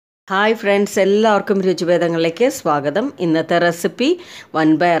Hi friends, എല്ലാവർക്കും രുചിഭേദങ്ങളിലേക്ക് സ്വാഗതം. ഇന്നത്തെ റെസിപ്പി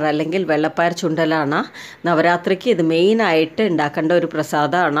വൻപയർ അല്ലെങ്കിൽ വെള്ളപ്പയർ ചുണ്ടലാണ്. നവരാത്രിക്ക് ഇത് മെയിനായിട്ട് ഉണ്ടാക്കേണ്ട ഒരു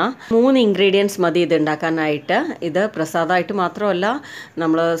പ്രസാദമാണ്. 3 ഇൻഗ്രീഡിയൻസ് മതി ഇത് ഉണ്ടാക്കാനായിട്ട്. ഇത് പ്രസാദമായിട്ട് മാത്രമല്ല,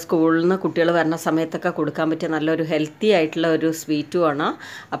 നമ്മൾ സ്കൂളിൽ നിന്ന് കുട്ടികൾ വരുന്ന സമയത്തൊക്കെ കൊടുക്കാൻ പറ്റിയ നല്ലൊരു ഹെൽത്തി ആയിട്ടുള്ള ഒരു സ്വീറ്റുമാണ്.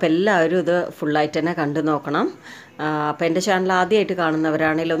 അപ്പോൾ എല്ലാവരും ഇത് ഫുള്ളായിട്ട് തന്നെ കണ്ടു നോക്കണം. അപ്പോൾ എൻ്റെ ചാനൽ ആദ്യമായിട്ട്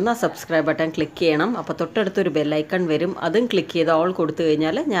കാണുന്നവരാണെങ്കിൽ ഒന്ന് സബ്സ്ക്രൈബ് ബട്ടൺ ക്ലിക്ക് ചെയ്യണം. അപ്പോൾ തൊട്ടടുത്തൊരു ബെല്ലൈക്കൺ വരും, അതും ക്ലിക്ക് ചെയ്ത് ഓൾ കൊടുത്തു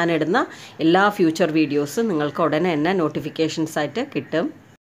കഴിഞ്ഞാൽ ഞാനിടുന്ന എല്ലാ ഫ്യൂച്ചർ വീഡിയോസും നിങ്ങൾക്ക് ഉടനെ തന്നെ നോട്ടിഫിക്കേഷൻസ് ആയിട്ട് കിട്ടും.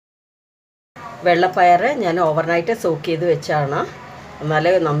 വെള്ളപ്പയർ ഞാൻ ഓവർനൈറ്റ് സോക്ക് ചെയ്ത് വെച്ചാണ്,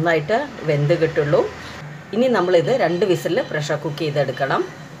 എന്നാലേ നന്നായിട്ട് വെന്ത് കിട്ടുള്ളൂ. ഇനി നമ്മളിത് 2 വിസിൽ പ്രഷർ കുക്ക് ചെയ്തെടുക്കണം.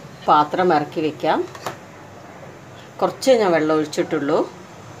 പാത്രം ഇറക്കി വയ്ക്കാം. കുറച്ച് ഞാൻ വെള്ളം ഒഴിച്ചിട്ടുള്ളൂ.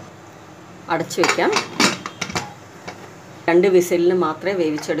 അടച്ചു വയ്ക്കാം. 2 വിസിലിന് മാത്രമേ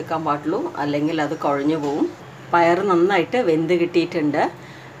വേവിച്ചെടുക്കാൻ പാടുള്ളൂ, അല്ലെങ്കിൽ അത് കുഴഞ്ഞു പോവും. പയർ നന്നായിട്ട് വെന്ത് കിട്ടിയിട്ടുണ്ട്,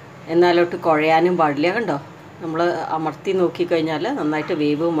 എന്നാലോട്ട് കുഴയാനും പാടില്ല. കണ്ടോ, നമ്മൾ അമർത്തി നോക്കിക്കഴിഞ്ഞാൽ നന്നായിട്ട്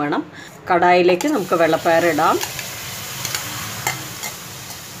വേവും വേണം. കടായിലേക്ക് നമുക്ക് വെള്ളപ്പയർ ഇടാം.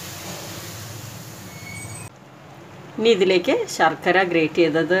 ഇനി ഇതിലേക്ക് ശർക്കര ഗ്രേറ്റ്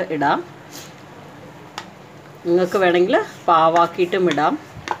ചെയ്തത് ഇടാം. നിങ്ങൾക്ക് വേണമെങ്കിൽ പാവാക്കിയിട്ടും ഇടാം.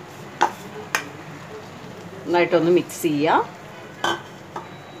 നന്നായിട്ടൊന്ന് മിക്സ് ചെയ്യാം.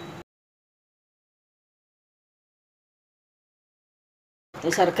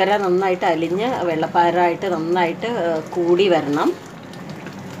 ശർക്കര നന്നായിട്ട് അലിഞ്ഞ് വെള്ളപ്പയറായിട്ട് നന്നായിട്ട് കൂടി വരണം.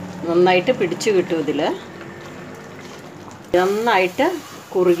 നന്നായിട്ട് പിടിച്ചു കിട്ടും. ഇതിൽ നന്നായിട്ട്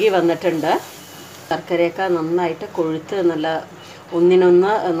കുറുകി വന്നിട്ടുണ്ട്. ശർക്കരയൊക്കെ നന്നായിട്ട് കൊഴുത്ത് നല്ല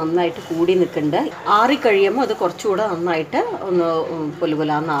ഒന്നിനൊന്ന് നന്നായിട്ട് കൂടി നിൽക്കുന്നുണ്ട്. ആറിക്കഴിയുമ്പോൾ അത് കുറച്ചുകൂടെ നന്നായിട്ട് ഒന്ന്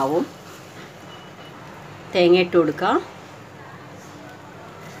പൊലുപൊലാന്നാവും. തേങ്ങ ഇട്ട് കൊടുക്കാം.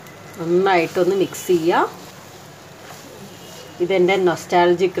 നന്നായിട്ടൊന്ന് മിക്സ് ചെയ്യാം. ഇതെൻ്റെ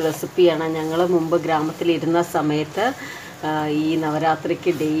നൊസ്റ്റാൾജിക് റെസിപ്പിയാണ്. ഞങ്ങൾ മുമ്പ് ഗ്രാമത്തിലിരുന്ന സമയത്ത് ഈ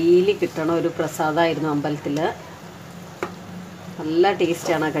നവരാത്രിക്ക് ഡെയിലി കിട്ടണ ഒരു പ്രസാദമായിരുന്നു അമ്പലത്തിൽ. നല്ല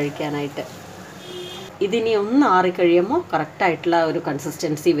ടേസ്റ്റാണ് കഴിക്കാനായിട്ട്. ഇതിനി ഒന്ന് ആറിക്കഴിയുമ്പോൾ കറക്റ്റായിട്ടുള്ള ഒരു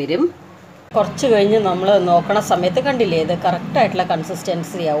കൺസിസ്റ്റൻസി വരും. കുറച്ച് കഴിഞ്ഞ് നമ്മൾ നോക്കണ സമയത്ത് കണ്ടില്ലേ, ഇത് കറക്റ്റായിട്ടുള്ള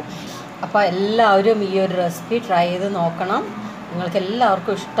കൺസിസ്റ്റൻസി ആവും. അപ്പോൾ എല്ലാവരും ഈ ഒരു റെസിപ്പി ട്രൈ ചെയ്ത് നോക്കണം. നിങ്ങൾക്ക്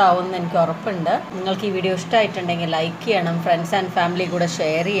എല്ലാവർക്കും ഇഷ്ടമാവുമെന്ന് എനിക്ക് ഉറപ്പുണ്ട്. നിങ്ങൾക്ക് ഈ വീഡിയോ ഇഷ്ടമായിട്ടുണ്ടെങ്കിൽ ലൈക്ക് ചെയ്യണം, ഫ്രണ്ട്സ് ആൻഡ് ഫാമിലി കൂടെ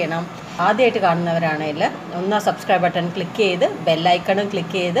ഷെയർ ചെയ്യണം. ആദ്യമായിട്ട് കാണുന്നവരാണെങ്കിൽ ഒന്ന് സബ്സ്ക്രൈബ് ബട്ടൺ ക്ലിക്ക് ചെയ്ത് ബെല്ലൈക്കണും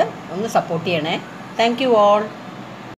ക്ലിക്ക് ചെയ്ത് ഒന്ന് സപ്പോർട്ട് ചെയ്യണേ. Thank you all.